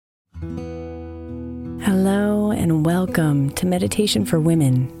Hello and welcome to Meditation for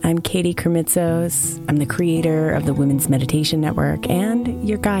Women. I'm Katie Kremitzos. I'm the creator of the Women's Meditation Network and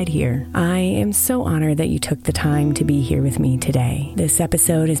your guide here. I am so honored that you took the time to be here with me today. This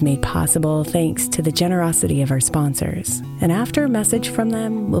episode is made possible thanks to the generosity of our sponsors. And after a message from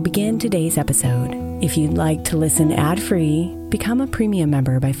them, we'll begin today's episode. If you'd like to listen ad-free, become a premium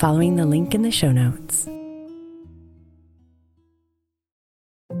member by following the link in the show notes.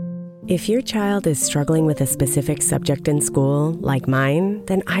 If your child is struggling with a specific subject in school, like mine,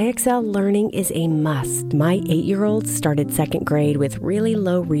 then IXL Learning is a must. My 8-year-old started second grade with really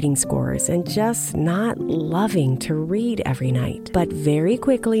low reading scores and just not loving to read every night. But very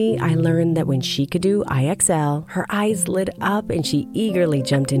quickly, I learned that when she could do IXL, her eyes lit up and she eagerly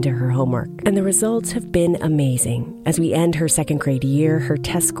jumped into her homework. And the results have been amazing. As we end her second grade year, her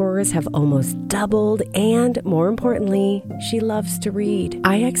test scores have almost doubled, and more importantly, she loves to read.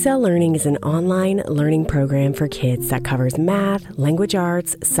 IXL Learning is an online learning program for kids that covers math, language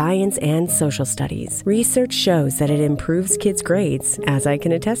arts, science, and social studies. Research shows that it improves kids' grades, as I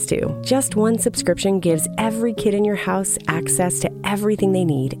can attest to. Just one subscription gives every kid in your house access to everything they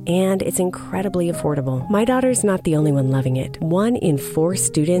need, and it's incredibly affordable. My daughter's not the only one loving it. 1 in 4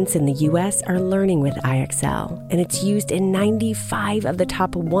 students in the U.S. are learning with IXL, and it's used in 95 of the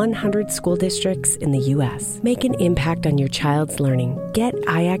top 100 school districts in the U.S. Make an impact on your child's learning. Get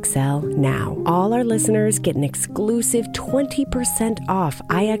IXL now. All our listeners get an exclusive 20% off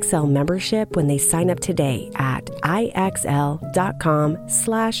IXL membership when they sign up today at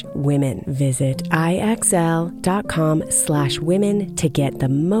IXL.com/women. Visit IXL.com/women to get the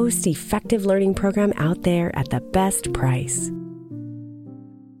most effective learning program out there at the best price.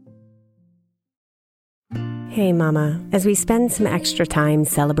 Hey Mama, as we spend some extra time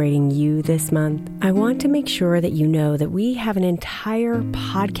celebrating you this month, I want to make sure that you know that we have an entire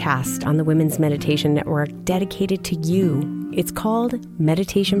podcast on the Women's Meditation Network dedicated to you. It's called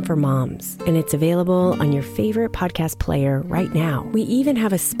Meditation for Moms, and it's available on your favorite podcast player right now. We even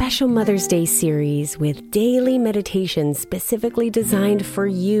have a special Mother's Day series with daily meditations specifically designed for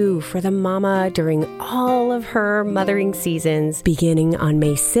you, for the mama, during all of her mothering seasons, beginning on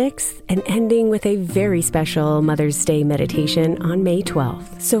May 6th and ending with a very special Mother's Day meditation on May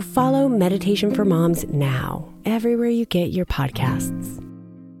 12th. So follow Meditation for Moms now, everywhere you get your podcasts.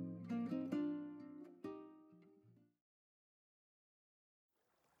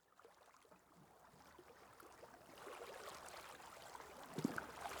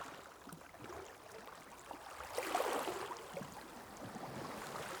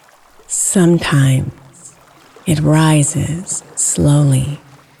 Sometimes it rises slowly,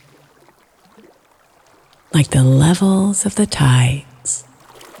 like the levels of the tides,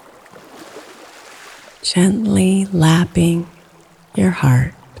 gently lapping your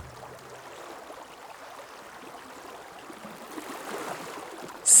heart.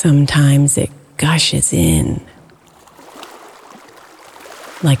 Sometimes it gushes in,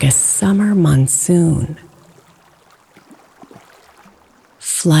 like a summer monsoon,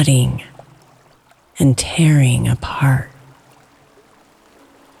 flooding and tearing apart.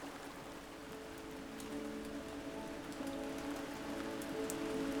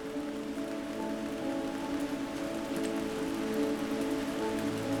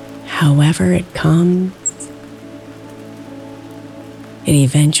 However it comes, it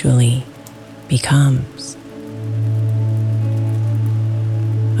eventually becomes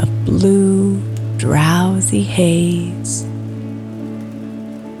a blue, drowsy haze,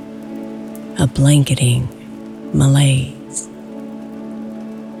 a blanketing malaise.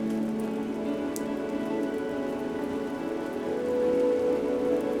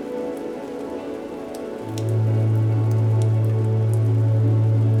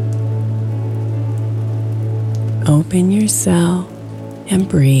 Open yourself and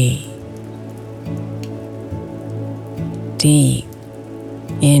breathe deep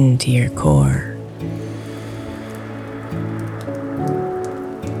into your core.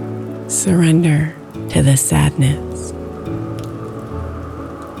 Surrender to the sadness.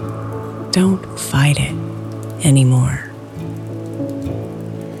 Don't fight it anymore.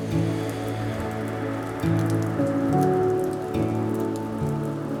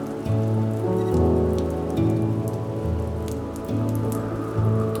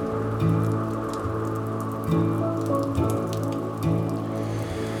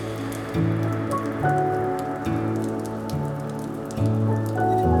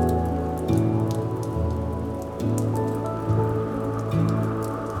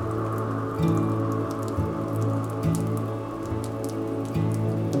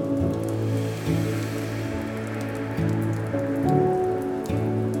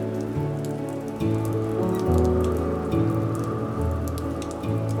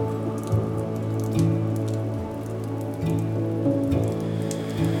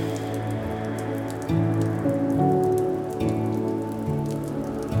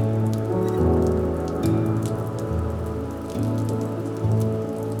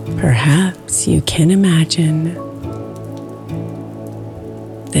 Perhaps you can imagine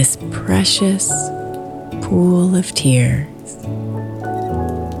this precious pool of tears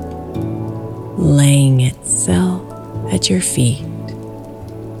laying itself at your feet.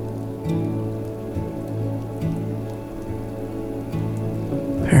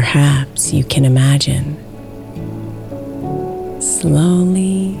 Perhaps you can imagine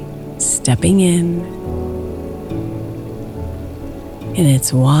slowly stepping in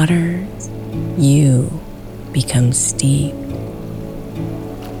its waters, you become steeped.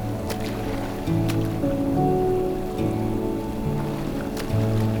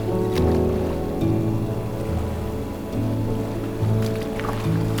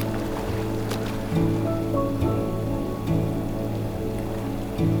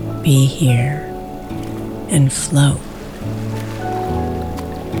 Be here and float.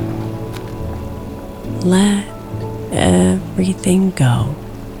 Let everything go.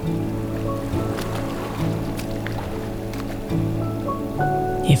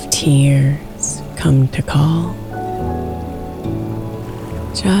 If tears come to call,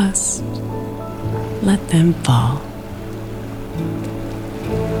 just let them fall.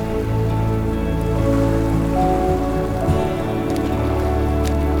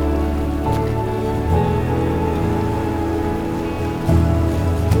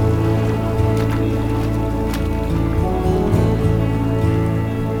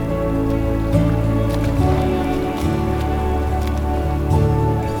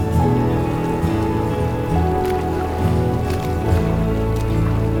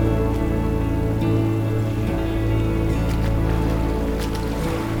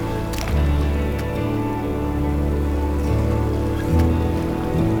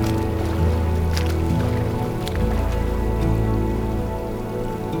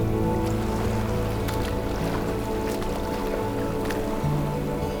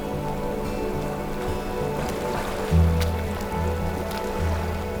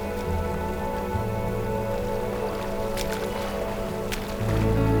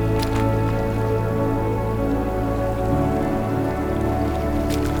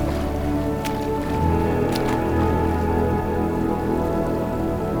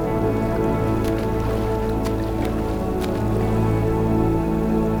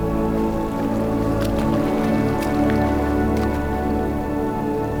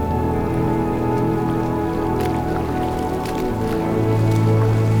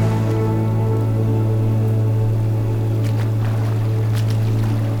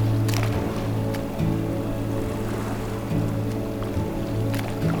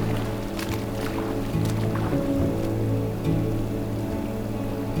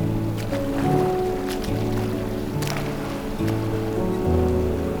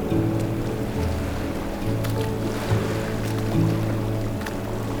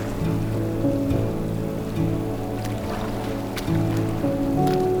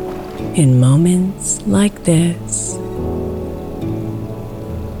 In moments like this,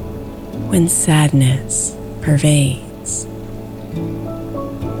 when sadness pervades,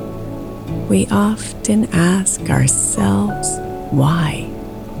 we often ask ourselves why.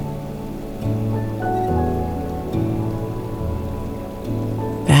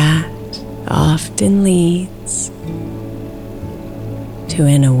 That often leads to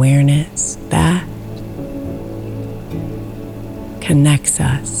an awareness that connects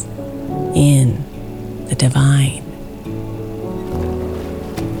us in the divine.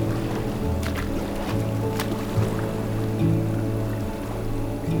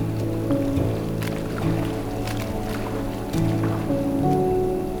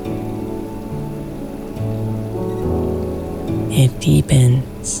 It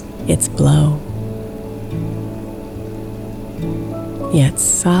deepens its glow, yet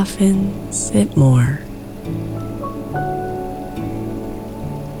softens it more.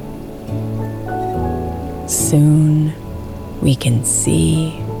 Soon we can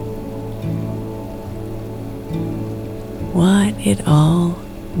see what it all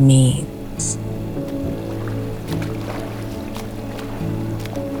means.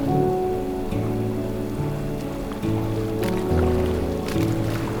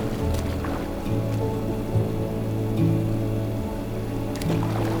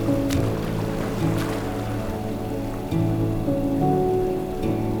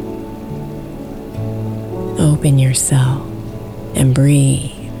 Open yourself and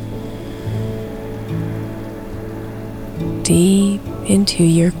breathe deep into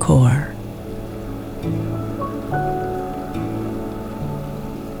your core.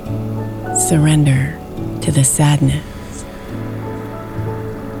 Surrender to the sadness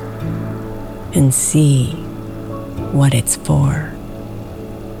and see what it's for.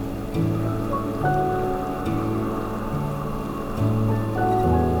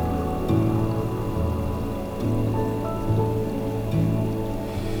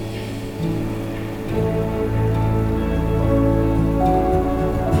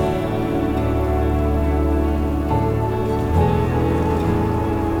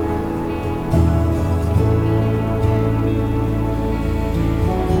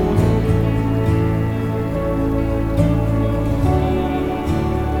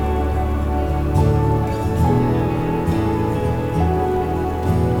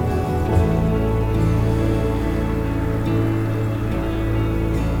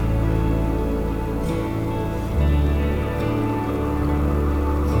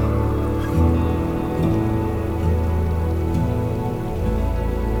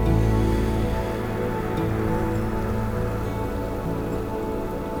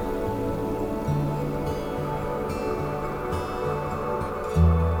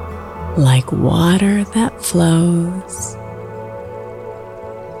 Like water that flows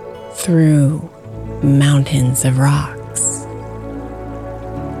through mountains of rocks.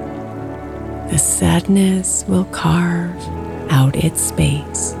 The sadness will carve out its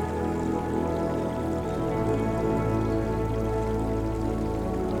space.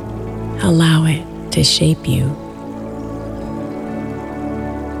 Allow it to shape you,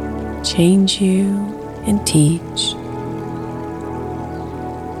 change you, and teach.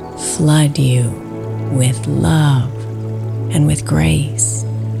 Flood you with love and with grace.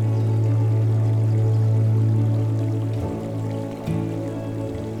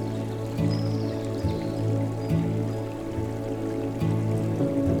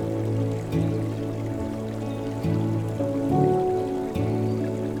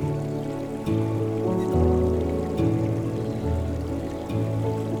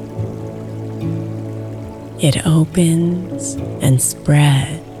 It opens and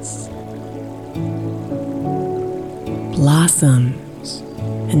spreads, blossoms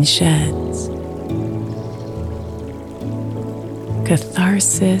and sheds.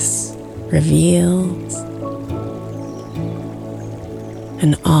 Catharsis reveals,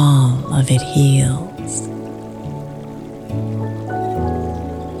 and all of it heals.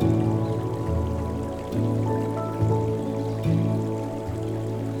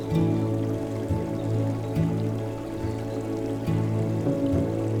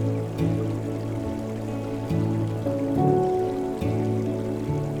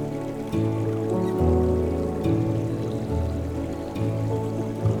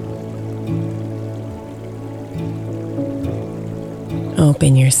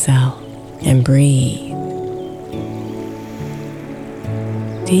 Open yourself and breathe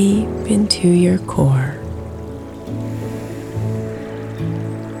deep into your core.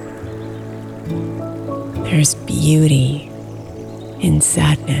 There's beauty in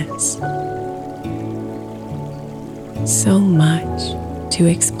sadness, so much to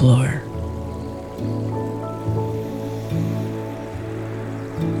explore.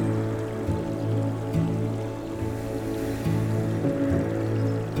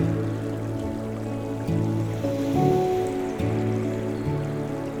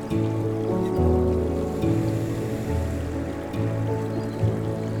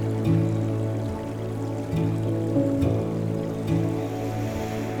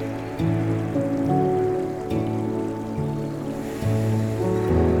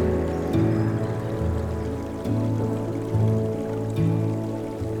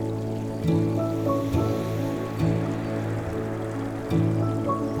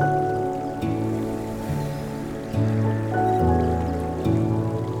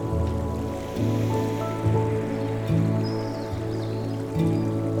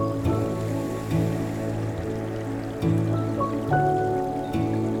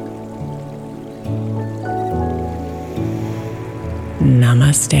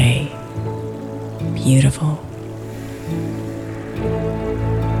 Namaste, beautiful.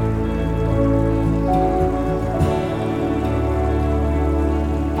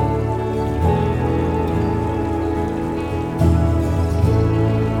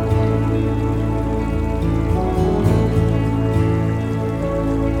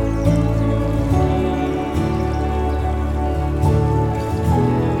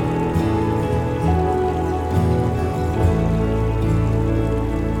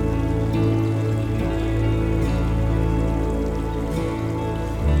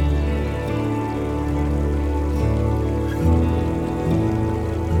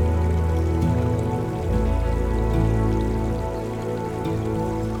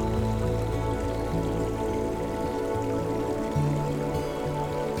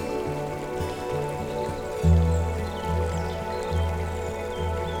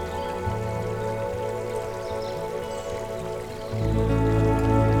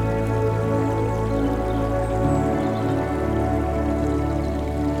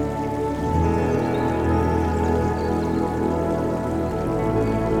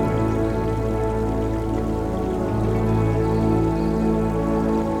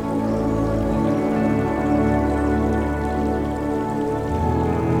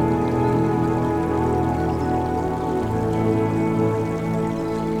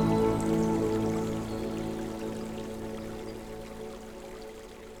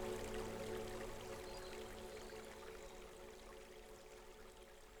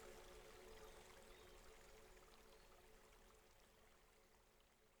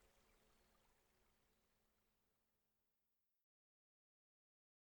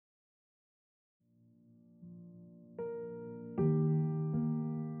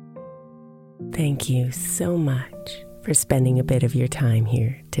 Thank you so much for spending a bit of your time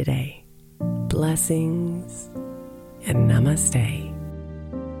here today. Blessings and namaste.